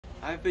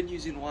I've been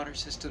using water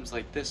systems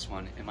like this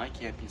one in my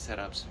camping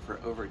setups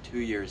for over 2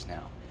 years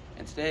now,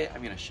 and today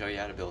I'm going to show you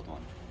how to build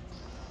one.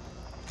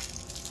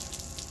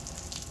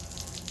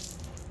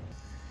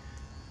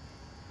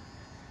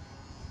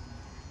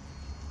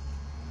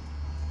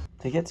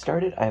 To get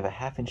started, I have a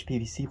 1/2-inch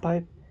PVC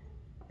pipe,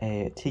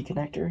 a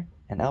T-connector,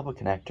 an elbow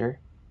connector,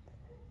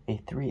 a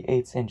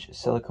 3/8-inch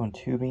silicone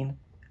tubing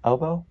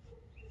elbow,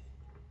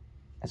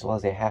 as well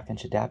as a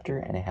 1/2-inch adapter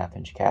and a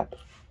 1/2-inch cap.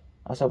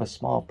 I also have a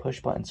small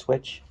push-button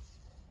switch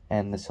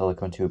and the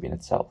silicone tubing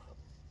itself.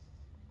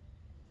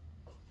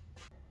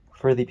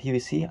 For the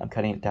PVC, I'm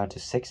cutting it down to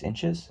 6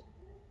 inches,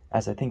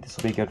 as I think this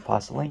will be a good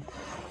faucet length.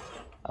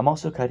 I'm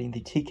also cutting the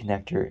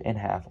T-connector in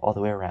half all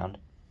the way around.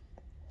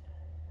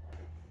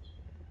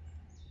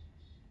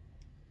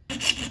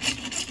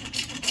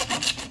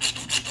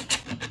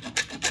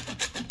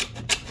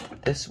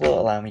 This will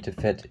allow me to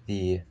fit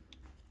the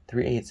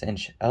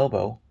 3/8-inch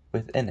elbow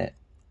within it.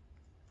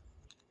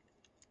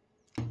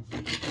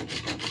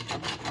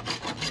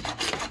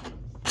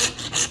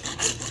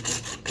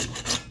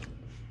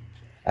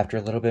 After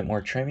a little bit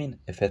more trimming,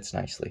 it fits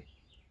nicely.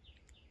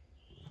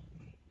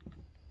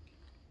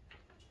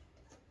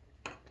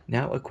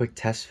 Now a quick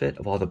test fit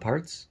of all the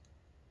parts.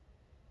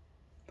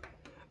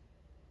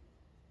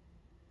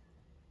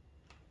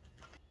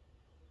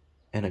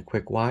 And a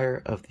quick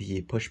wire of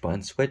the push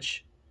button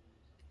switch.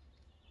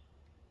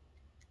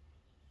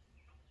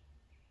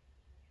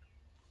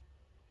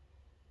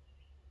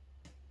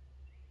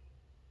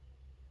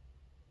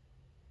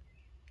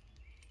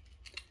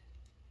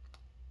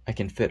 I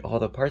can fit all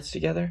the parts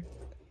together,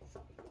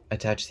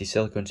 attach the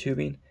silicone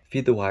tubing,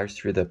 feed the wires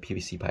through the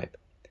PVC pipe.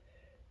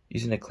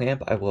 Using a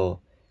clamp, I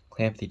will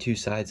clamp the two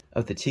sides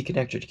of the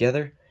T-connector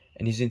together,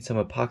 and using some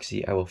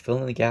epoxy, I will fill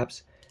in the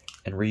gaps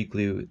and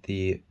re-glue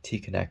the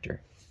T-connector.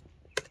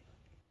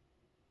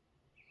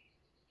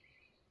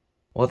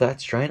 While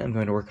that's drying, I'm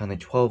going to work on the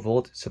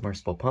 12-volt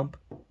submersible pump.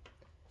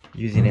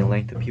 Using a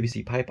length of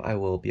PVC pipe, I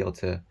will be able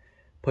to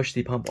push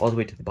the pump all the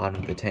way to the bottom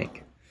of the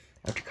tank.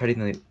 After cutting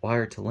the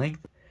wire to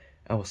length,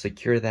 I will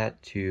secure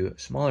that to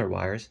smaller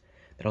wires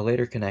that I'll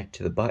later connect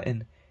to the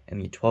button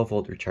and the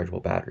 12-volt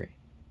rechargeable battery.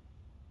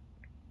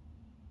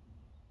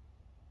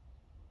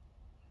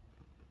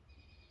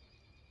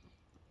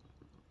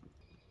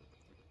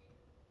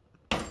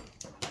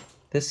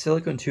 This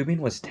silicone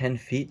tubing was 10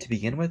 feet to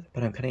begin with,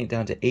 but I'm cutting it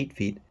down to 8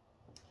 feet.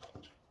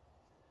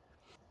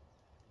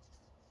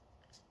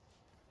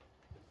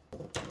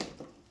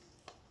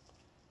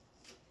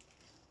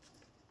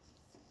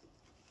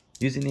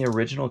 Using the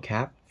original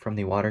cap from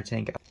the water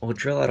tank, I will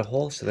drill out a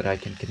hole so that I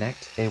can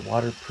connect a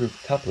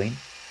waterproof coupling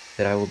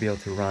that I will be able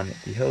to run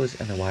the hose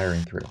and the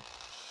wiring through.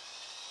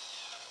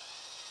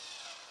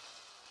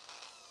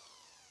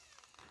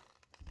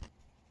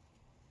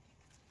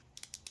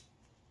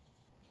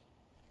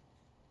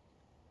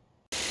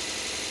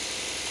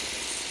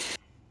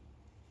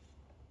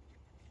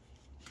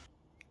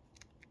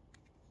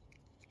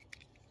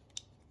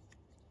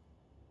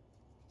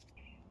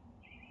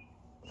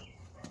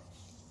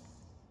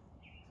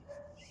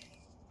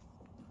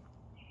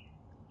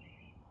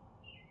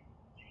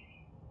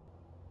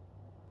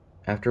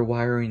 After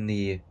wiring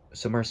the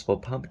submersible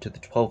pump to the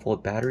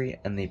 12-volt battery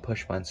and the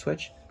push-button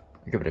switch,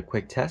 we give it a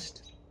quick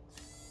test,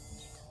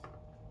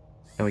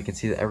 and we can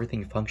see that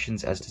everything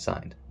functions as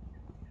designed.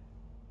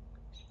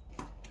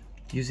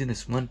 Using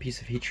this one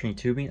piece of heat shrink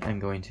tubing, I'm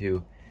going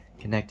to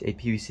connect a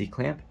PVC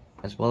clamp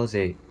as well as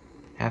a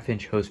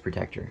 1/2-inch hose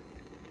protector.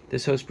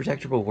 This hose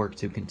protector will work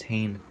to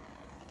contain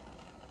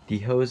the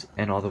hose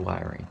and all the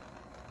wiring.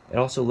 It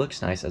also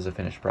looks nice as a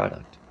finished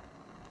product.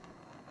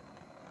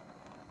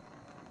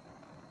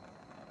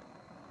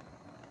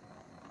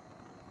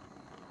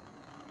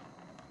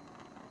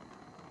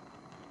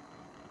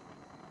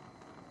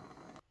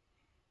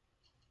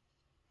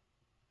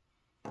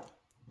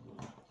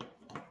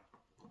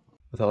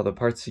 With all the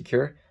parts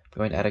secure, I'm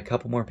going to add a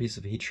couple more pieces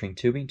of heat shrink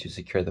tubing to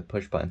secure the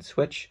push button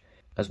switch,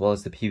 as well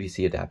as the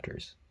PVC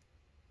adapters.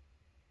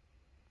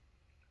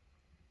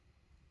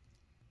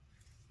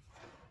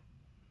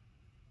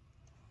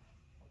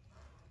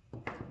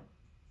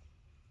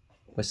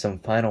 With some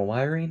final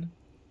wiring,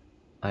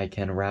 I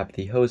can wrap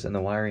the hose and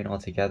the wiring all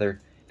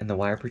together in the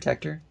wire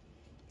protector,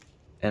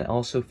 and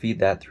also feed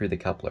that through the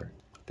coupler.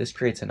 This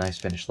creates a nice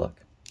finished look.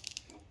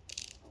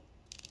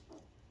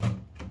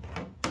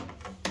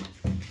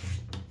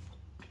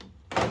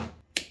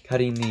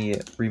 Cutting the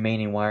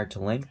remaining wire to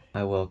length,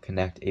 I will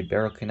connect a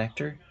barrel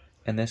connector,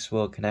 and this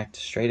will connect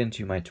straight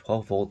into my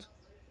 12-volt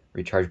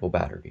rechargeable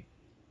battery.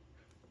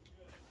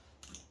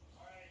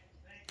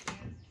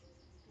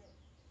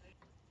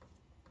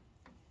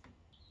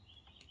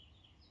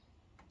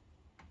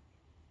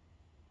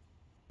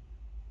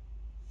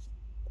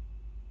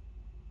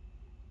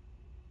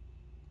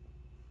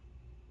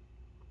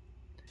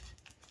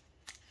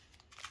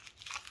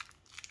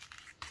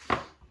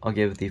 I'll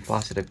give the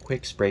faucet a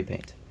quick spray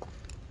paint.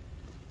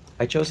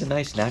 I chose a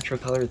nice natural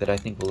color that I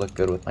think will look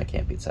good with my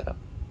camping setup.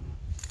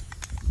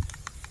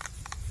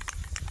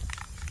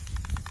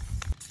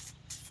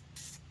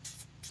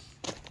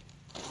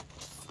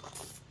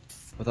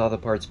 With all the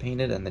parts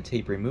painted and the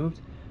tape removed,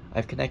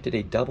 I've connected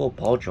a double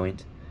ball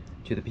joint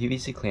to the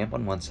PVC clamp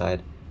on one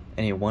side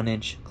and a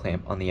 1-inch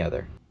clamp on the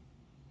other.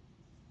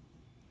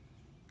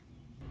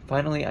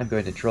 Finally, I'm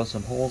going to drill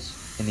some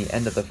holes in the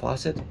end of the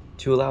faucet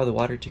to allow the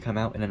water to come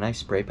out in a nice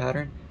spray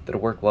pattern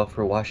that'll work well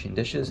for washing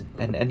dishes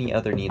and any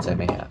other needs I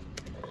may have.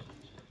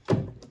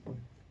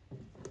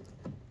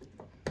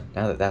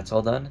 Now that that's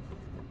all done,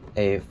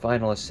 a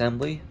final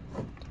assembly,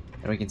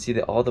 and we can see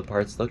that all the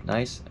parts look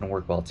nice and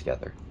work well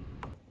together.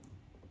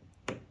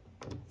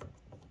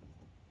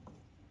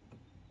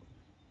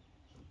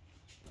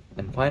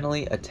 And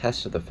finally, a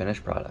test of the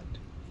finished product.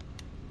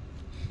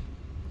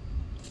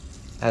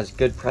 Has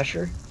good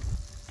pressure,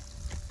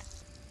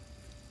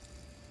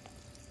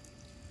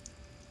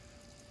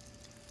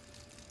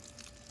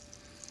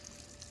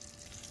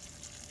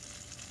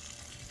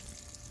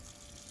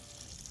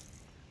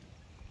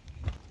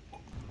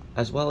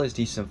 as well as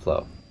decent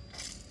flow.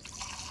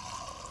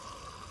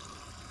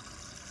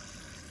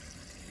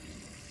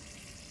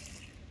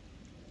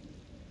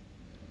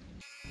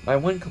 My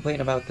one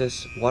complaint about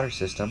this water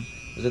system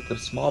was that the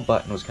small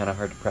button was kind of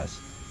hard to press,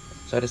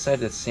 so I decided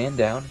to sand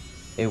down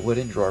a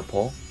wooden drawer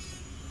pull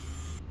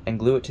and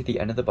glue it to the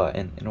end of the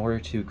button in order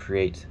to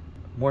create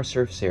more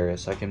surface area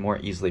so I can more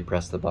easily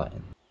press the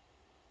button.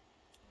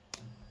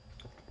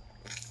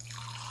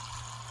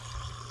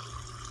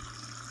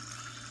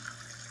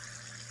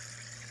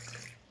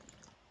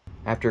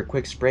 After a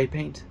quick spray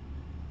paint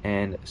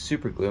and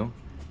super glue,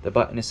 the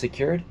button is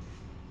secured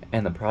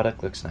and the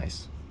product looks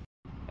nice.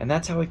 And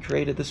that's how I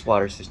created this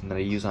water system that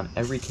I use on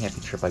every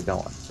camping trip I go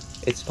on.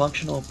 It's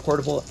functional,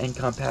 portable, and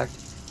compact,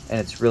 and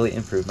it's really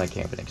improved my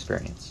camping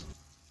experience.